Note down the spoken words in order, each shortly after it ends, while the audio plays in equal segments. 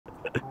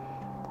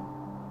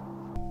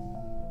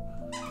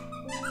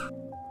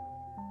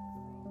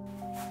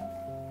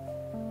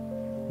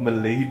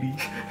Milady.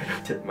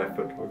 Tip my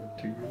photo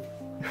to you.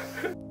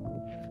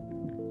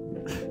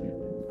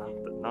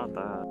 Not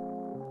that.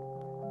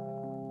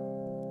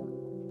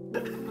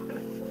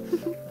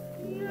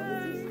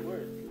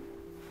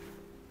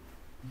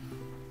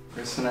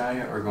 Chris and I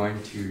are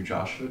going to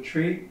Joshua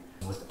Tree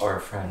with our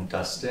friend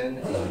Dustin,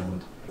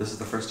 and this is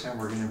the first time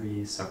we're gonna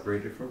be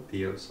separated from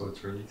Theo, so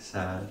it's really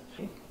sad.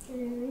 I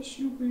miss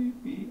you,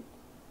 baby.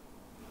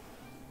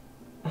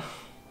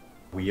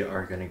 We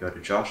are gonna go to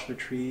Joshua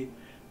Tree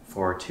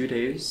for 2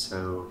 days,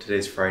 so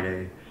today's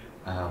Friday,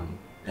 and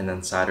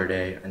then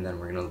Saturday, and then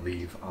we're gonna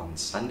leave on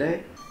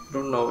Sunday. I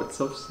don't know, it's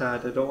so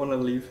sad. I don't want to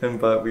leave him,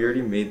 but we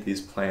already made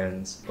these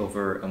plans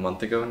over a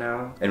month ago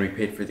now, and we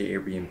paid for the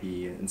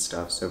Airbnb and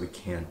stuff, so we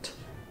can't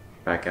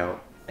back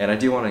out. And I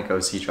do want to go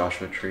see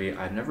Joshua Tree.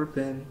 I've never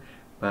been,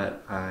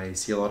 but I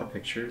see a lot of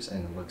pictures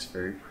and it looks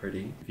very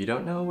pretty. If you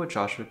don't know what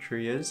Joshua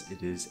Tree is,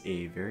 it is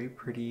a very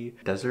pretty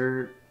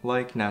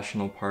desert-like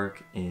national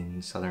park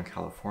in Southern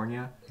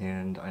California,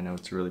 and I know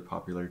it's a really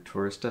popular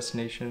tourist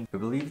destination. I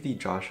believe the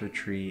Joshua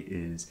Tree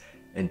is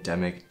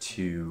endemic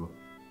to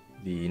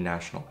the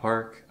national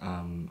park.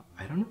 I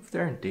don't know if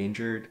they're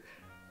endangered,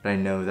 but I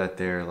know that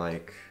they're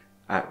like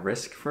at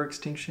risk for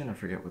extinction. I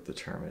forget what the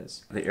term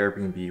is. The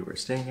Airbnb we're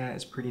staying at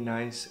is pretty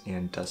nice,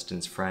 and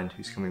Dustin's friend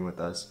who's coming with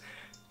us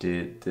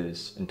did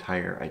this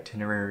entire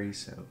itinerary,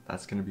 so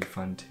that's gonna be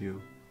fun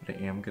too. But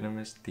I am gonna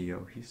miss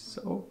Theo. He's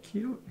so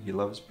cute. He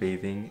loves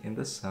bathing in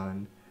the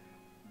sun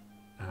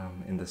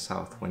in the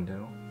south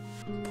window.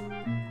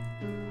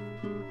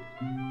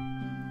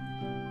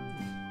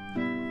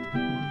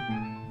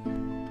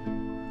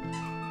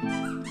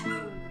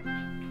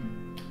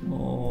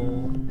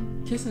 Oh,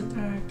 kiss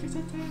attack, kiss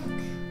attack.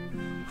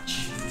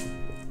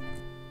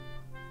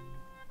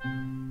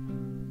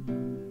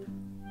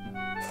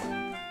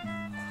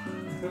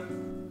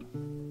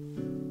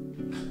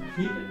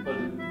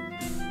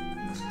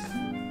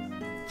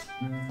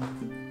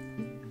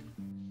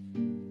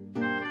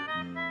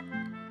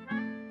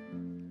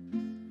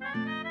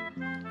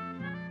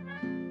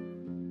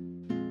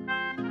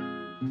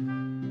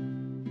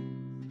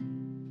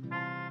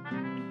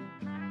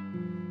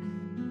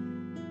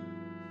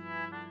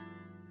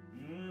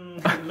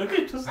 Look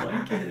at just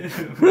like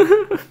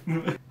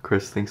him.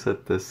 Chris thinks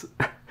that this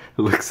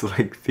looks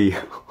like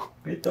Theo.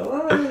 It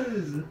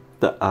does.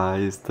 The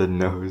eyes, the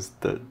nose,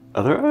 the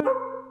other eye.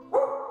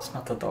 It's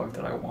not the dog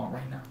that I want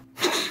right now.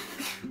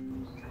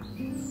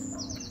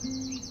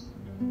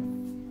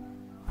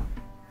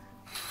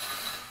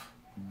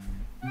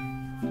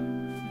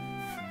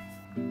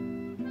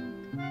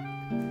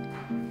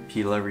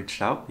 Pela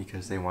reached out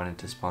because they wanted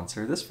to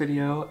sponsor this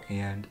video,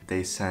 and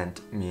they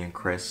sent me and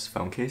Chris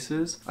phone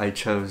cases. I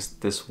chose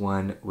this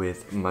one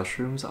with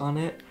mushrooms on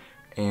it,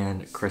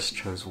 and Chris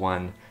chose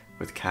one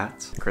with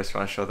cats. Chris, you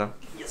want to show them?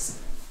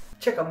 Yes.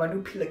 Check out my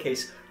new Pela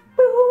case.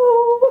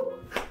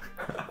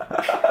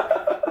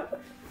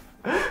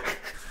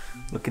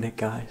 Look at it,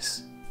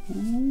 guys.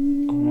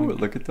 Oh,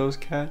 look at those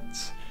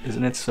cats.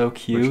 Isn't it so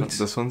cute?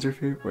 This one's your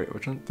favorite? Wait,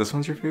 which one? This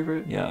one's your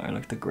favorite? Yeah, I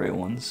like the gray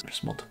ones.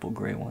 There's multiple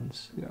gray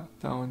ones. Yeah,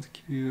 that one's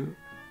cute.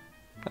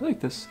 I like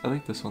this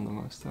one the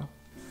most though.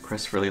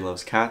 Chris really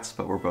loves cats,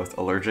 but we're both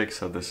allergic,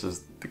 so this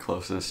is the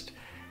closest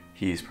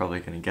he's probably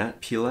gonna get.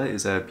 Pela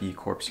is a B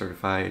Corp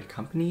certified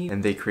company,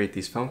 and they create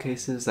these phone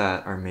cases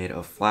that are made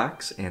of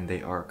flax, and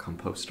they are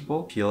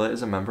compostable. Pela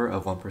is a member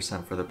of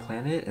 1% for the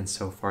Planet, and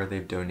so far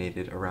they've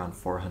donated around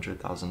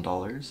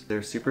 $400,000.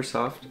 They're super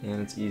soft,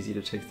 and it's easy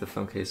to take the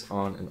phone case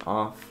on and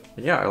off.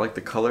 And yeah, I like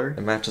the color.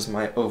 It matches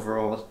my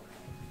overall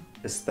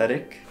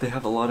aesthetic. They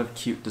have a lot of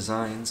cute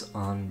designs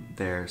on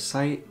their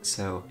site,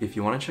 so if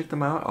you want to check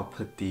them out, I'll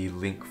put the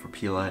link for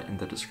Pela in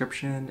the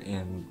description,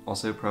 and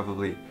also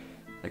probably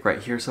like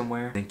right here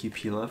somewhere. Thank you,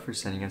 Pela, for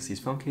sending us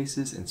these phone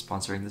cases and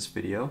sponsoring this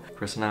video.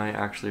 Chris and I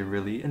actually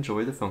really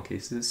enjoy the phone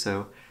cases,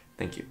 so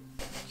thank you.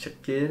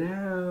 Check it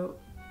out.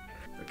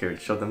 Okay,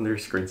 show them their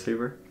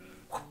screensaver.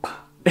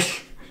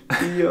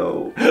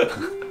 Yo.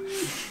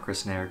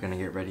 Chris and I are gonna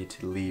get ready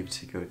to leave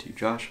to go to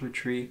Joshua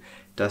Tree.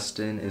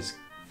 Dustin is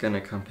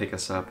gonna come pick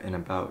us up in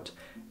about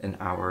an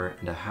hour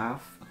and a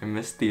half. I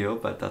miss Theo,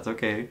 but that's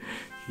okay.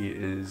 He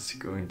is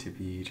going to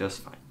be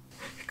just fine.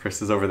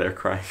 Chris is over there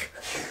crying.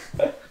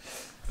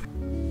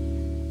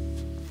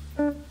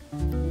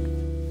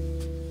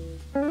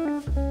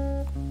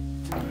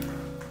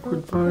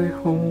 Goodbye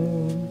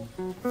home.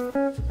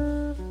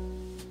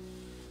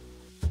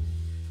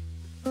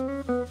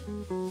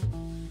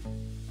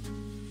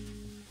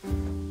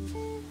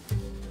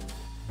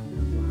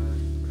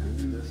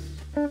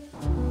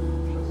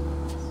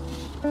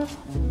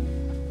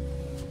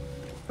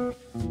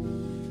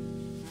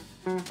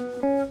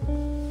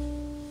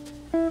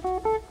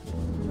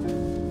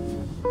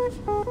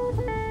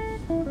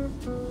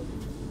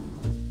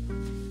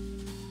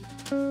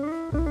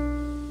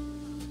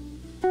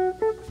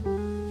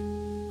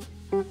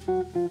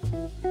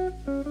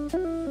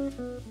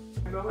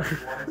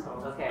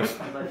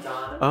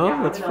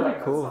 Oh, that's pretty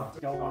cool.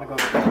 Y'all want to go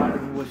to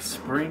Cottonwood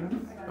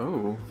Spring?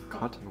 Oh,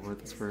 Cottonwood,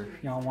 that's where...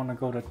 Y'all want to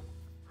go to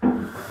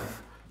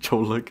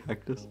Cholla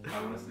cactus.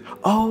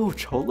 Oh,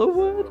 cholla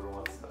wood?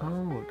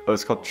 Oh,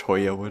 it's called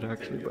cholla wood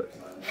actually, but.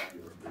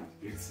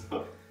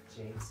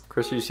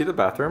 Chris, did you see the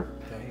bathroom?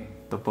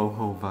 The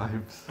boho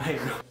vibes. I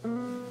know.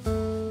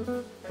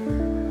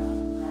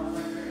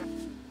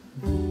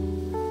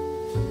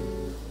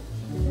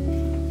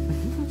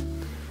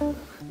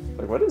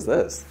 Like, what is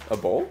this? A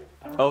bowl?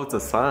 Oh, it's a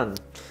sun.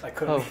 I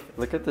couldn't. Oh,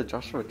 look at the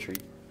Joshua tree.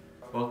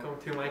 Welcome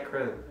to my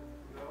crib.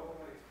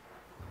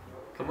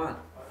 Come on.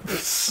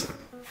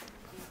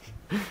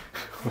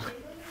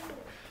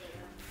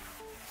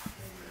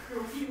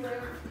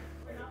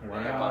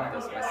 I bought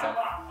this myself.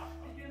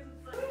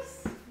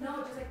 No,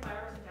 just like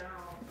flowers in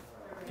general.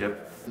 Yep.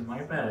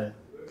 My bad.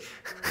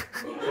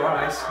 Bro,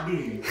 I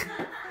sleep.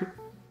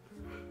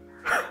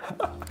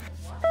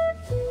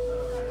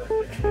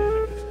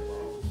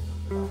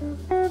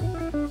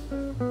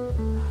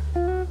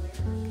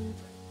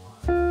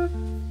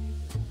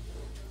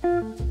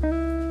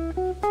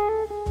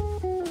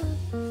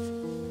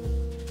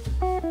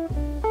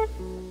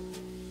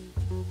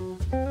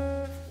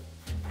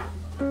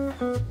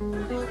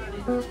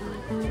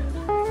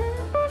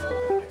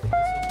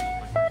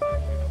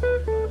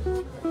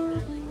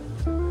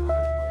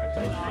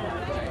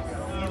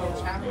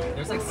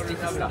 There's like sticky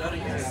stuff.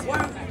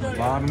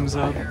 Bottoms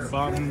up,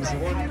 bottoms up.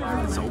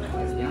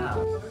 Yeah.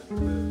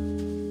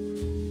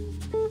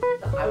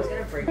 I was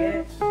gonna bring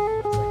it.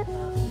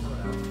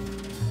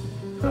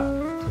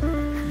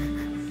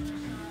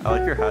 I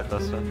like your hat,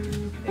 Dustin.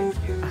 Thank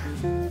you.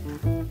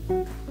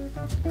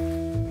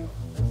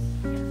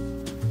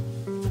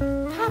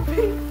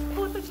 Happy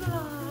 4th of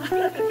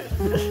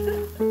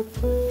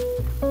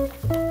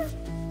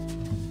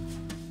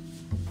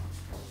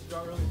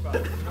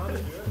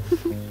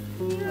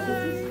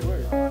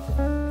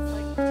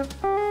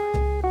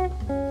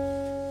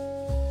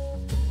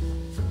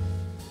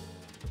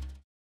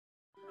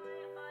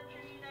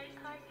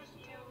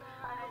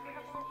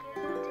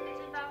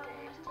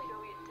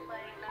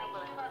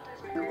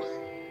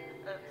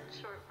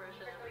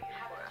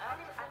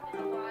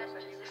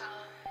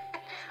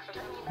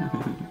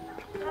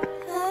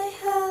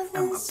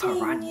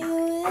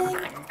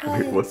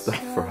Wait, what's that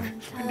from?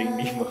 Finding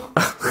Nemo.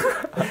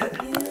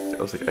 I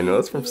was like, I know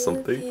that's from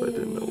something, but I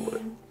didn't know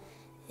what.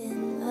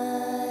 In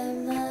my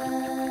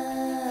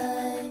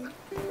mind,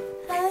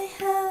 I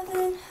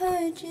haven't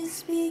heard you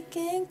speak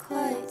in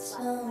quite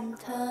some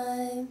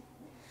time,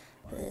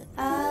 but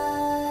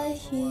I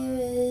hear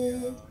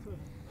it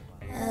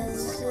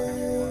as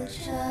a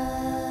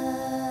chime.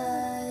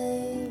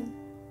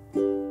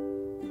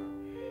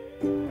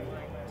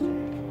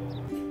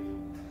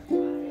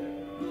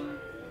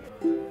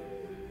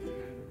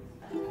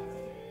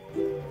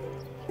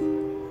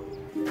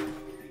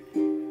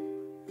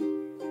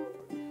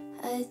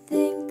 I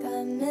think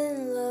I'm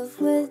in love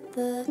with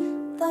the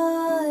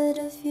thought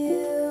of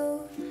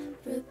you,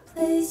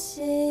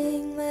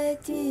 replacing my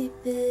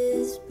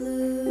deepest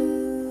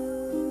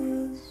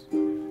blues.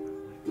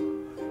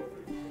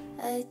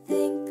 I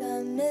think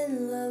I'm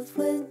in love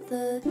with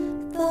the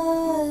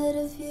thought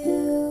of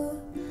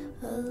you,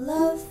 a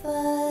love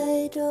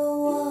I don't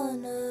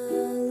wanna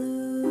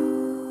lose.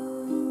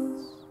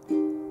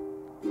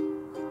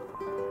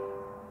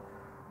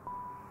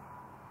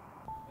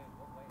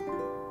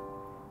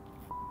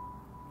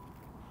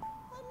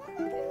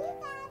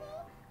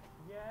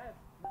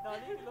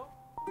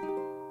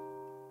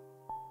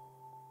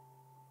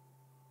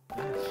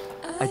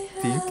 I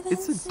think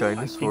it's a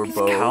dinosaur It's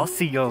bow.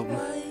 calcium.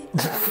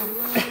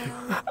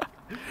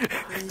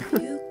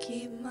 You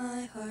keep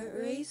my heart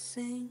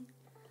racing,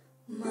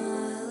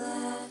 mile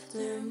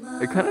after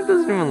mile. It kind of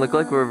doesn't even look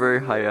like we're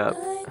very high up.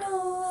 I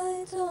know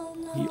I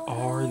don't know We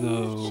are,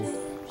 though.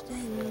 changed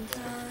in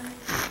time,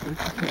 but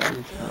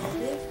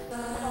if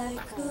I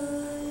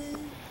could,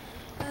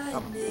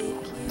 I'd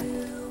make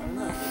you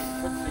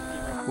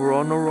mine. We're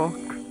on a rock,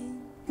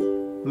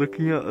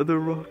 looking at other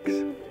rocks.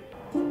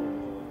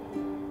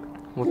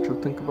 What you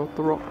think about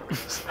the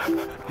rocks?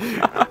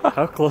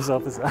 How close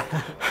up is that?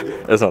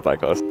 It's not that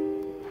close.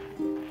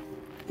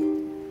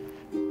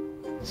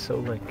 So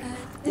like, I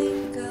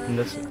think I'm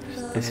this in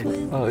love is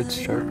with Oh, it's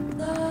sharp. the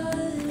thought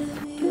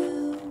of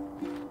you,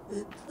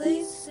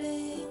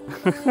 replacing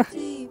my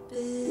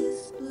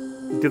deepest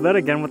blues. do that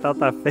again without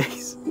that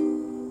face.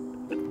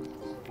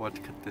 What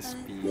could this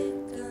be? I'm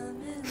in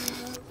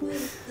love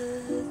with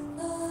the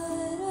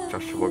thought of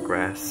Joshua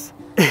grass.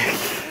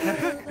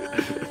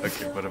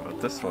 Okay, what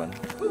about this one?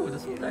 Ooh,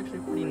 this one's actually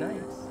pretty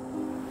nice.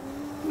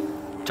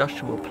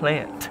 Joshua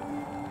plant.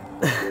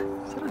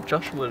 Is that a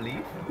Joshua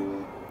leaf?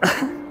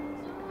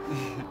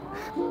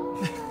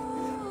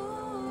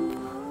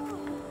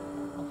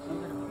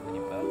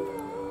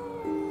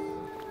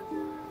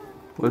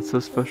 What's so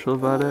special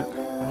about it? I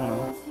don't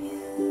know.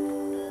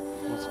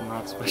 What's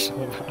not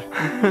special about it?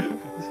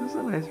 This is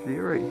a nice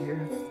view right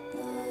here.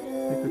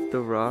 Like with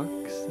the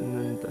rocks and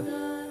then the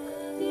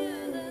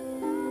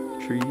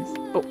trees.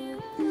 Oh,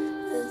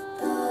 the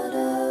thought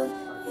of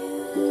you,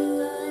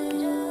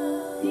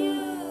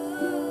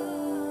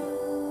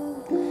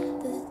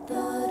 the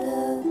thought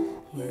of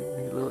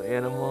like a little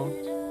animal.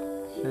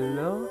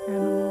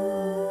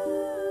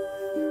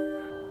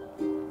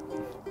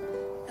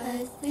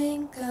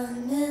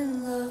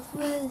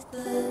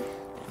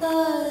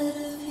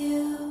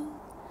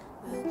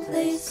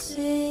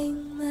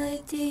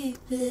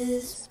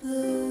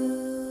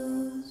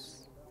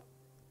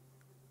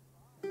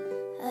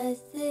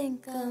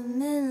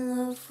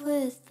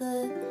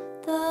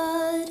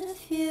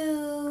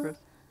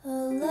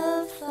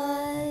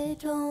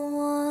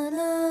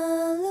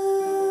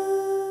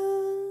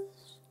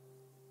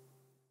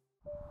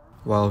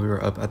 While we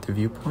were up at the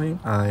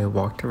viewpoint, I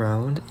walked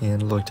around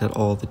and looked at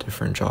all the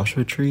different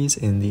Joshua trees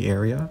in the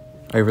area.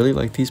 I really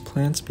like these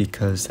plants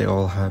because they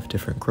all have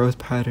different growth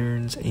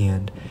patterns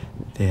and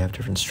they have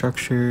different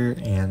structure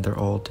and they're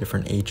all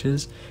different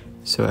ages.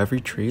 So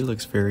every tree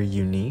looks very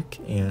unique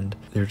and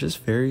they're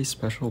just very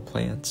special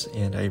plants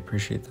and I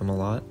appreciate them a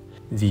lot.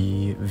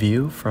 The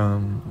view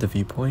from the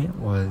viewpoint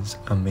was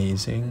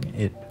amazing.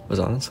 It was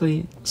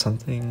honestly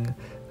something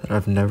that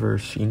I've never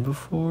seen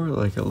before.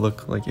 Like it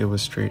looked like it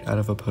was straight out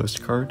of a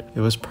postcard. It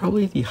was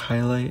probably the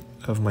highlight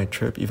of my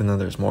trip, even though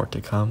there's more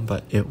to come,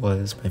 but it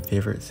was my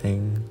favorite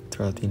thing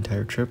throughout the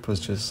entire trip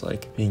was just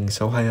like being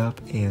so high up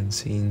and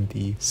seeing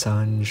the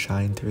sun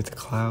shine through the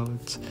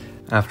clouds.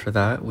 After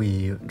that,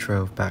 we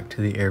drove back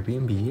to the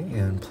Airbnb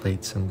and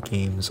played some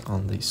games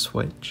on the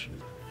Switch.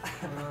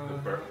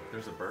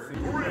 There's a bird.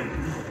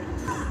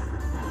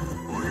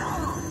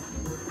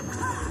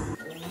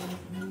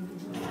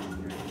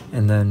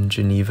 And then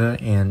Geneva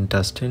and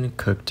Dustin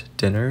cooked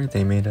dinner.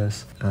 They made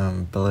us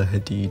Bella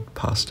Hadid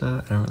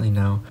pasta. I don't really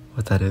know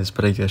what that is,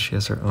 but I guess she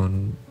has her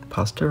own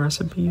pasta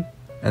recipe.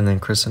 And then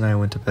Chris and I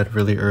went to bed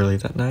really early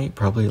that night,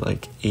 probably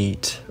like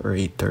 8 or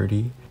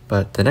 8:30.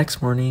 But the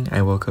next morning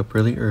I woke up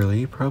really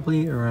early,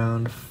 probably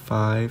around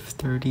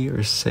 5:30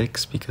 or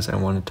 6 because I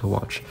wanted to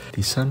watch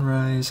the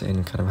sunrise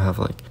and kind of have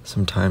like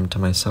some time to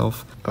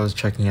myself. I was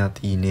checking out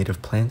the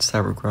native plants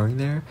that were growing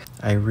there.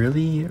 I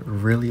really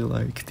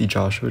like the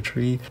Joshua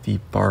tree. The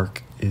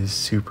bark is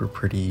super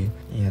pretty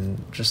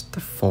and just the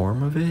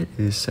form of it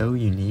is so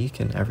unique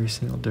and every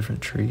single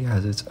different tree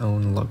has its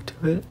own look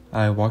to it.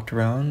 I walked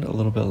around a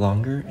little bit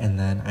longer and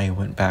then I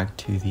went back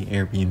to the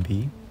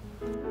Airbnb.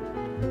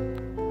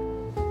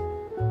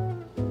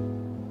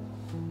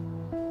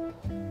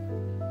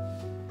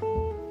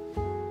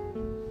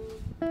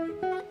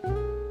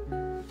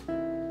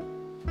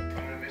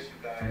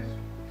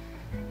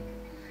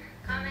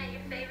 Comment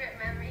your favorite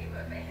memory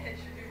with Andrew.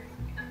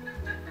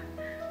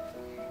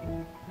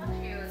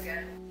 She was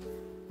good.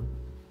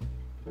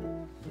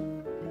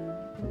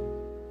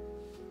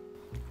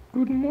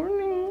 Good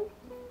morning.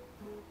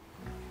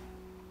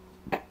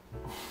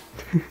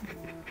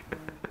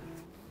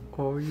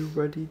 Are you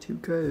ready to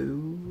go?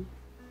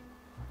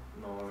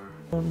 No.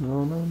 Oh,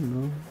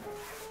 no.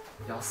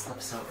 Y'all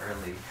slept so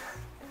early.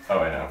 Oh,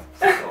 I know.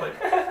 So, like,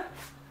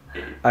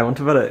 8. I went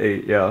to bed at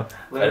 8, yeah.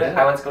 Literally,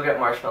 I went to go get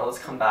marshmallows,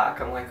 come back,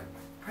 I'm like,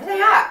 where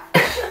they at?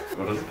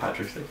 What does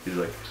Patrick say? He's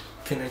like,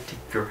 Can I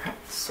take your hat,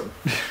 sir?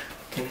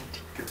 Can I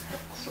take your hat,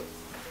 sir?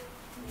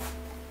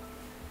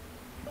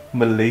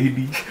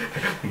 Milady.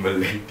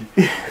 Milady.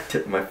 I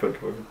tip my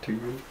foot over to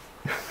you.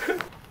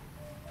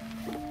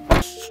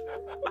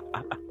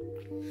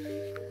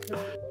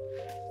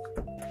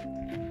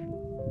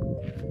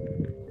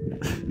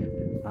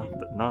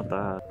 not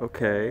that.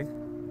 Okay.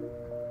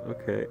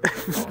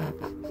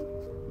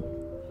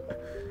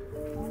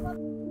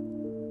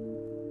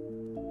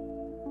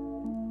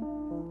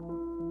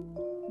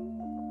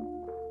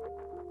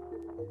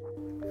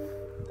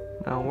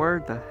 Now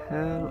where the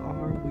hell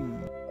are we?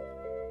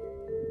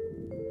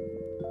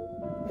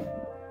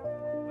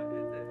 What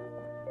is it?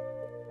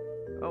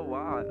 Oh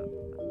wow.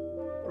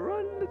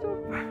 Run the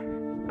jumper.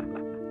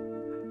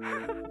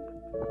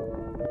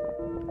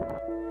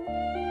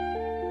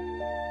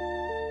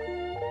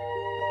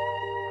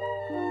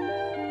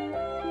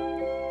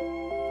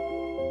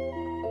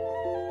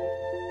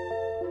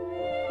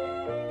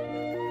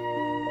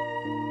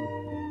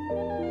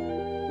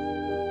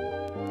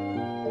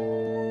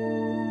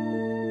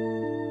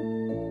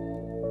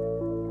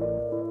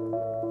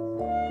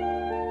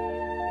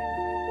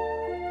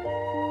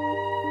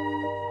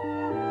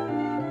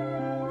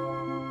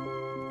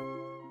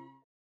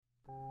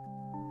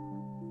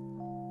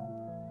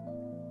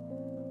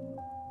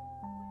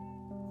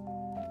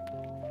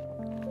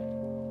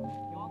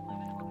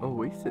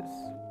 Oasis.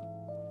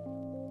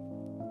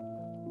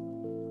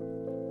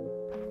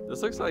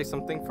 This looks like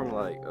something from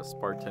like a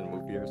Spartan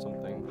movie or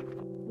something.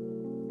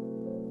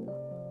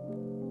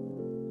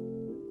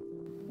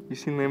 You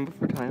seen Land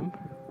Before Time?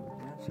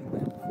 Yeah, I've seen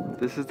Land before.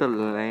 This is the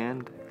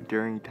land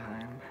during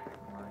time.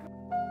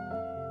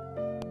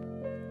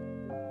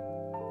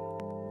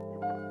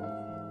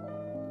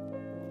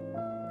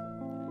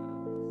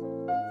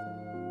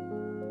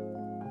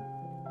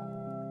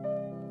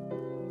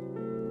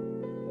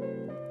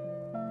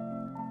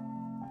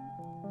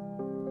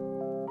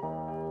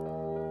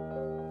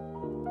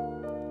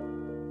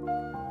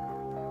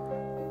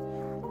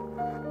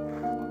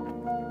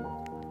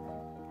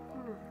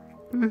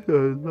 There's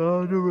a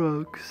lot of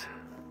rocks.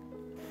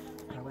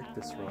 I like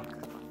this rock.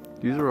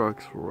 These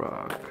rocks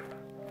rock.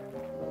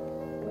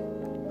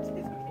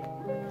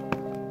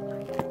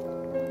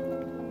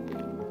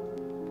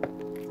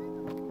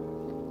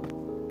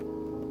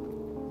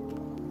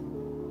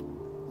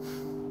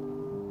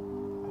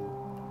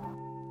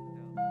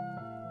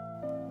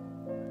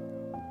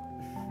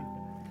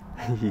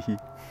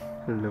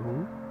 Hello?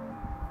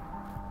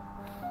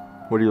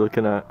 What are you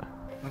looking at?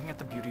 Looking at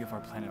the beauty of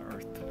our planet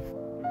Earth.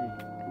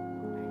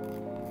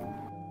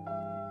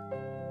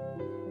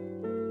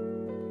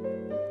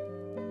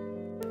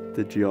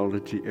 The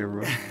geology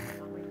era.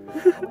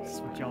 That's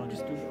what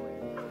geologists do.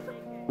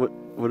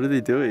 What are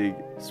they doing?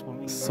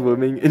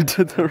 Swimming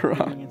Into the rock.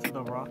 swimming into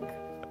the rock.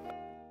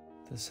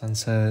 The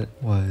sunset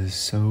was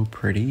so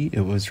pretty.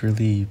 It was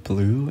really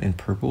blue and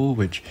purple,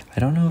 which I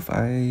don't know if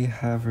I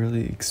have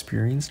really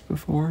experienced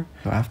before.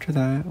 So after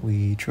that,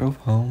 we drove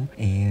home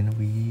and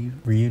we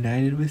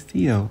reunited with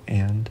Theo,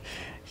 and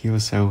he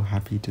was so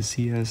happy to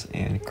see us,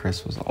 and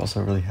Chris was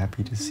also really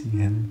happy to see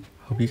him.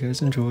 Hope you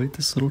guys enjoyed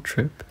this little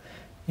trip,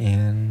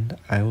 and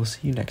I will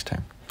see you next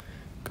time.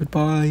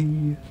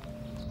 Goodbye.